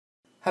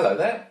Hello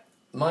there,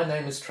 my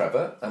name is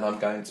Trevor and I'm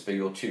going to be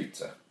your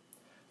tutor.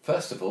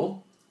 First of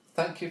all,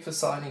 thank you for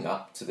signing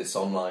up to this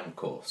online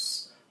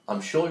course. I'm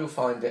sure you'll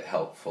find it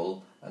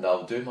helpful and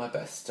I'll do my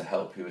best to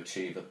help you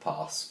achieve a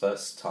pass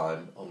first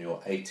time on your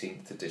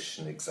 18th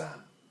edition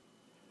exam.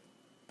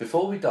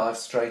 Before we dive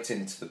straight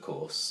into the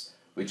course,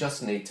 we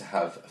just need to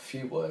have a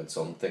few words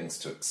on things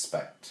to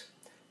expect,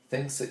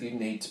 things that you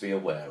need to be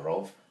aware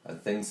of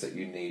and things that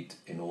you need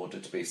in order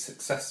to be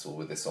successful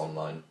with this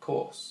online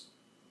course.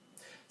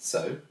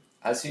 So,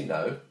 as you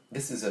know,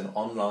 this is an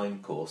online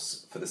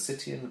course for the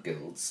City and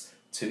Guilds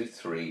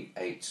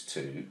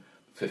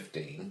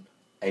 238215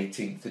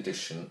 18th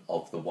edition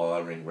of the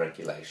Wiring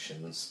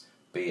Regulations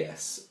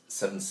BS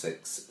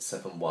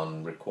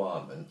 7671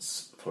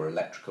 requirements for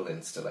electrical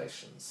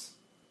installations.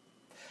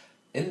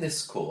 In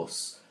this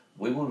course,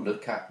 we will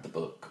look at the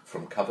book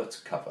from cover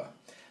to cover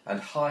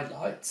and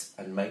highlight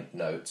and make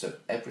note of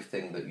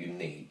everything that you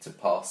need to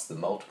pass the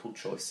multiple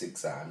choice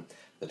exam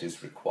that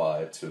is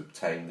required to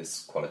obtain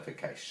this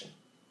qualification.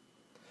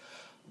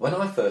 When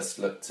I first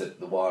looked at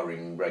the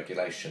wiring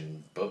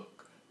regulation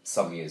book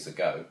some years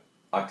ago,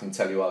 I can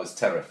tell you I was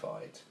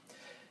terrified.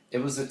 It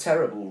was a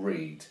terrible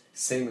read,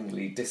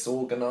 seemingly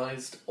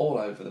disorganised, all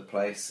over the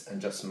place, and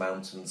just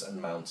mountains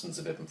and mountains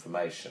of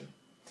information.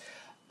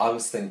 I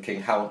was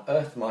thinking, how on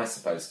earth am I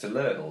supposed to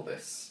learn all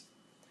this?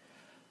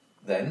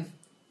 Then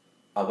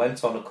I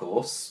went on a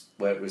course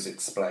where it was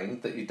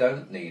explained that you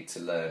don't need to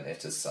learn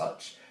it as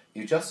such,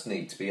 you just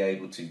need to be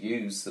able to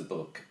use the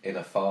book in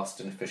a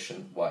fast and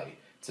efficient way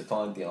to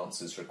find the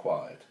answers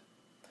required.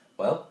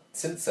 Well,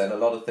 since then a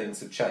lot of things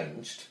have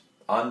changed.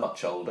 I'm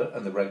much older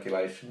and the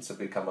regulations have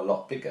become a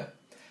lot bigger.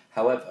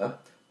 However,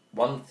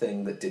 one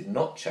thing that did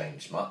not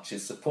change much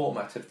is the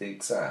format of the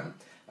exam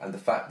and the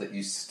fact that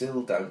you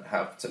still don't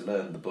have to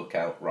learn the book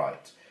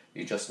outright.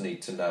 You just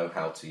need to know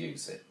how to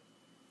use it.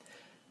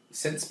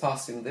 Since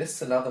passing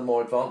this and other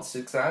more advanced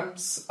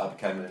exams, I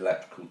became an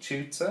electrical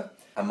tutor,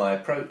 and my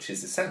approach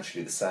is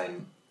essentially the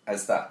same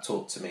as that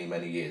taught to me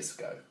many years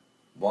ago.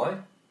 Why?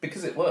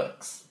 Because it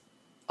works.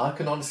 I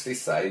can honestly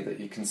say that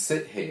you can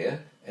sit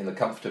here in the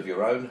comfort of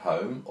your own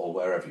home or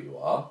wherever you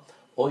are,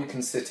 or you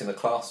can sit in a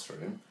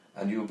classroom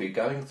and you'll be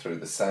going through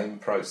the same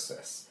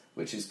process,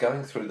 which is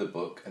going through the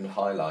book and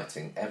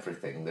highlighting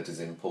everything that is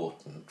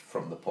important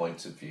from the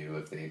point of view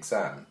of the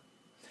exam.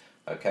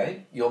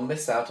 Okay, you'll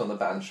miss out on the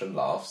banter and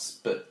laughs,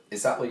 but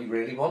is that what you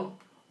really want?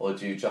 Or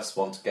do you just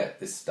want to get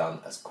this done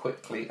as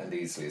quickly and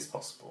easily as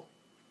possible?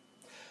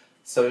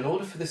 So in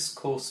order for this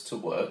course to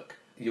work,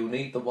 you'll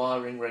need the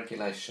Wiring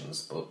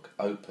Regulations book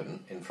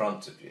open in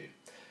front of you.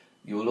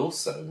 You will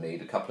also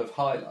need a couple of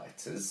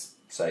highlighters,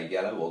 say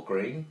yellow or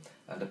green,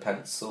 and a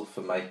pencil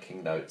for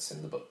making notes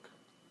in the book.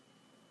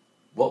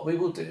 What we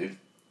will do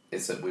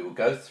is that we will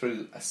go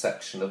through a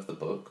section of the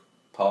book,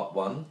 part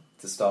 1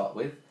 to start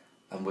with,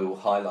 and we will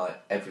highlight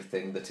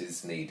everything that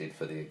is needed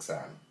for the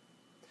exam.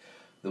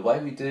 The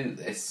way we do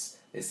this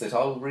is that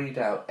I will read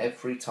out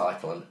every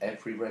title and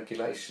every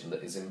regulation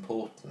that is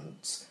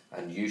important,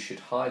 and you should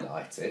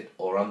highlight it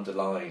or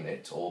underline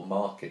it or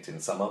mark it in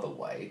some other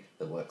way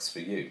that works for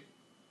you.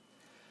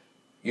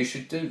 You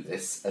should do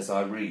this as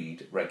I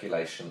read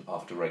regulation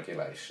after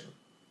regulation.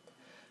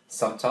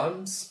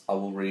 Sometimes I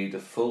will read a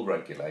full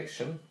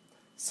regulation,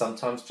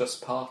 sometimes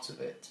just part of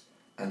it,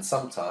 and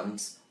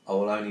sometimes I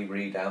will only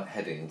read out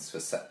headings for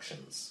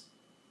sections.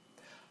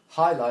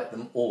 Highlight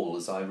them all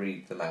as I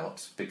read them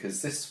out,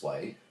 because this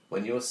way,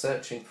 when you are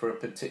searching for a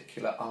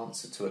particular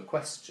answer to a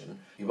question,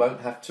 you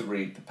won't have to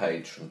read the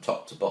page from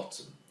top to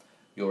bottom.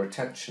 Your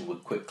attention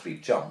would quickly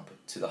jump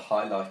to the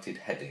highlighted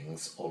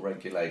headings or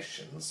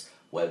regulations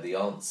where the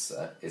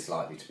answer is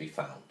likely to be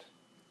found.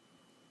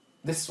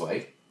 This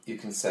way, you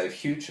can save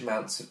huge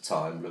amounts of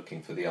time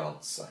looking for the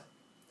answer.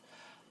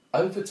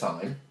 Over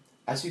time,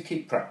 as you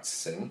keep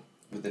practicing,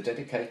 with the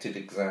dedicated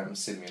exam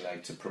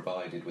simulator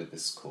provided with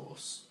this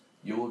course,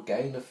 you will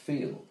gain a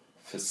feel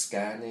for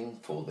scanning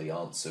for the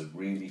answer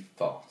really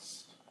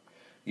fast.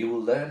 You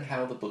will learn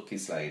how the book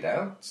is laid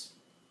out,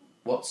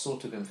 what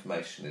sort of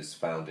information is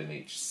found in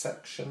each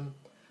section,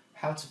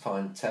 how to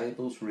find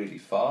tables really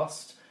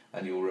fast,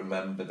 and you'll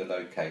remember the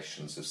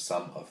locations of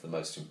some of the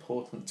most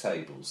important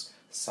tables,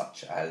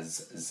 such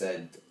as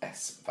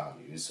ZS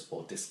values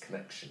or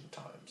disconnection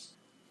times.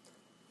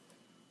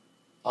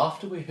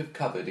 After we have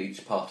covered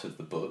each part of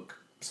the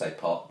book, say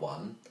part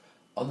 1,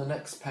 on the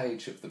next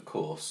page of the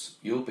course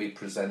you'll be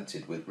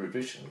presented with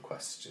revision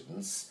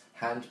questions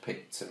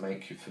hand-picked to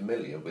make you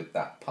familiar with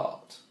that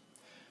part.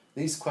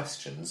 These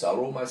questions are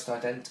almost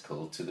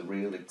identical to the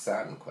real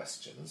exam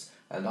questions,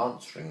 and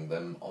answering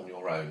them on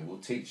your own will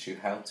teach you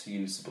how to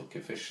use the book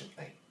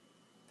efficiently.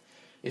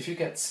 If you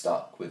get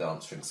stuck with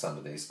answering some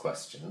of these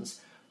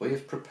questions, we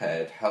have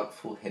prepared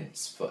helpful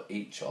hints for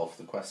each of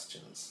the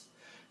questions.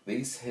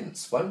 These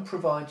hints won't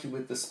provide you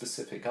with the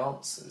specific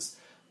answers,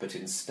 but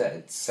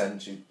instead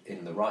send you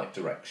in the right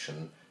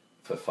direction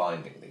for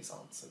finding these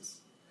answers.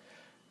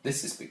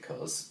 This is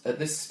because, at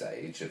this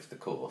stage of the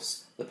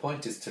course, the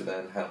point is to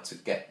learn how to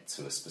get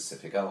to a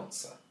specific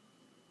answer.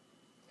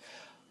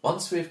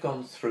 Once we've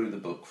gone through the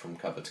book from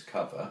cover to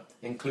cover,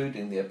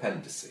 including the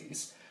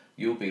appendices,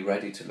 you'll be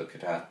ready to look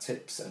at our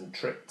tips and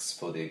tricks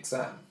for the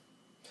exam.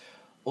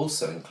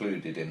 Also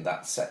included in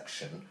that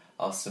section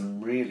are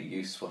some really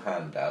useful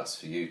handouts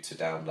for you to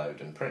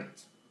download and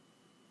print.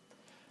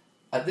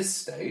 At this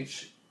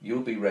stage, you'll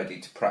be ready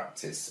to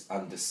practice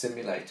under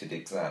simulated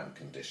exam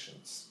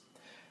conditions.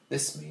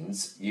 This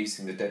means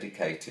using the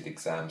dedicated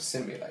exam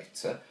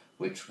simulator,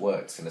 which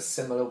works in a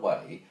similar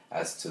way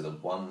as to the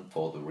one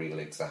for the real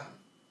exam.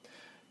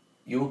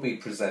 You'll be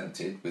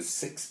presented with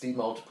 60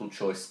 multiple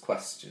choice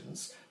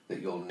questions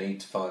that you'll need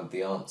to find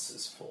the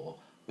answers for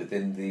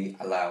within the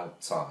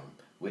allowed time,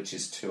 which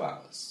is 2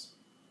 hours.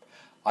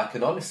 I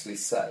can honestly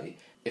say,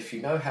 if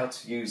you know how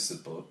to use the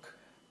book,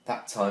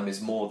 that time is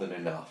more than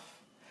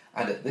enough.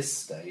 And at this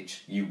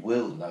stage, you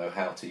will know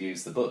how to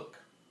use the book.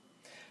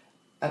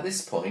 At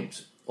this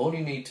point, all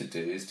you need to do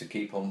is to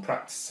keep on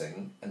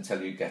practicing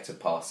until you get a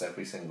pass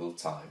every single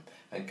time,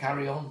 and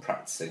carry on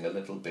practicing a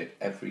little bit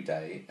every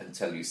day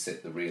until you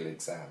sit the real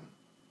exam.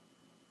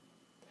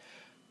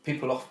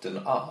 People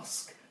often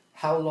ask,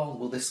 how long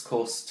will this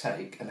course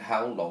take and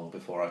how long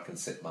before I can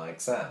sit my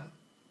exam?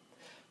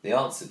 The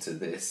answer to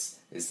this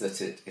is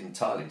that it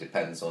entirely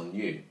depends on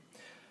you.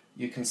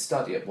 You can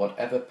study at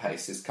whatever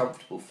pace is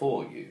comfortable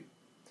for you.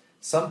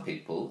 Some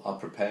people are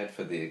prepared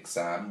for the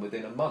exam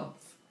within a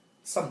month.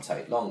 Some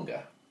take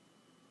longer.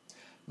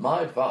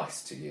 My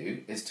advice to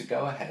you is to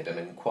go ahead and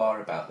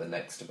inquire about the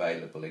next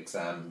available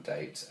exam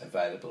date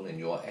available in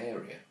your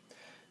area.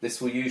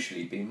 This will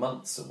usually be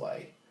months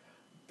away.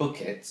 Book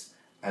it,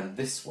 and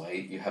this way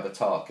you have a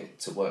target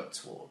to work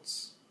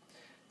towards.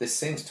 This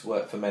seems to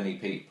work for many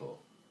people.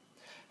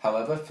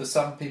 However, for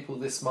some people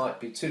this might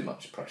be too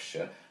much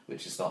pressure,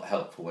 which is not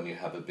helpful when you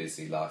have a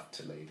busy life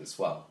to lead as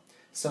well.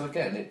 So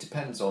again, it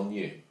depends on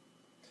you.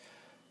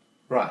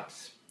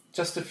 Right,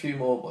 just a few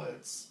more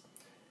words.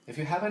 If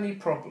you have any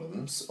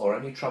problems or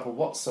any trouble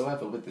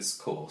whatsoever with this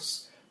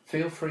course,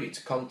 feel free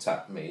to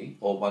contact me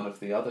or one of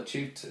the other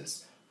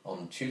tutors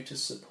on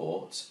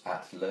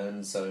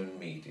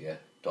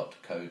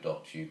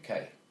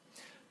tutorsupport@LearnZoneMedia.co.uk.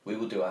 We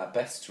will do our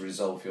best to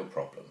resolve your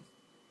problem.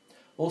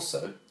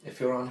 Also, if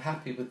you're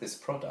unhappy with this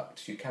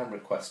product, you can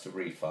request a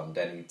refund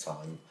any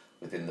time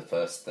within the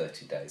first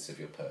 30 days of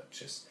your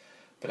purchase,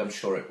 but I'm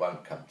sure it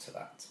won't come to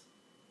that.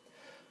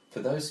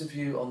 For those of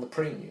you on the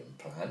premium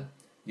plan,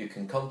 you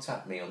can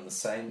contact me on the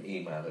same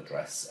email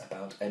address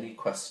about any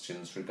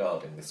questions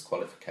regarding this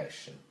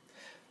qualification.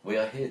 We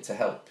are here to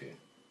help you.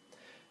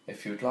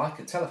 If you'd like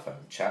a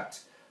telephone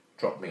chat,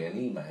 drop me an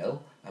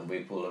email and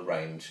we will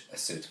arrange a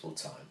suitable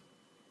time.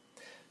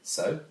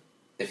 So,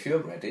 if you're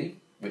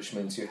ready, which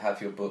means you have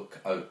your book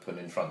open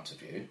in front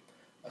of you,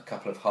 a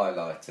couple of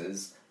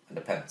highlighters and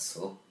a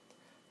pencil,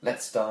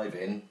 let's dive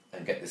in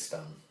and get this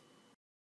done.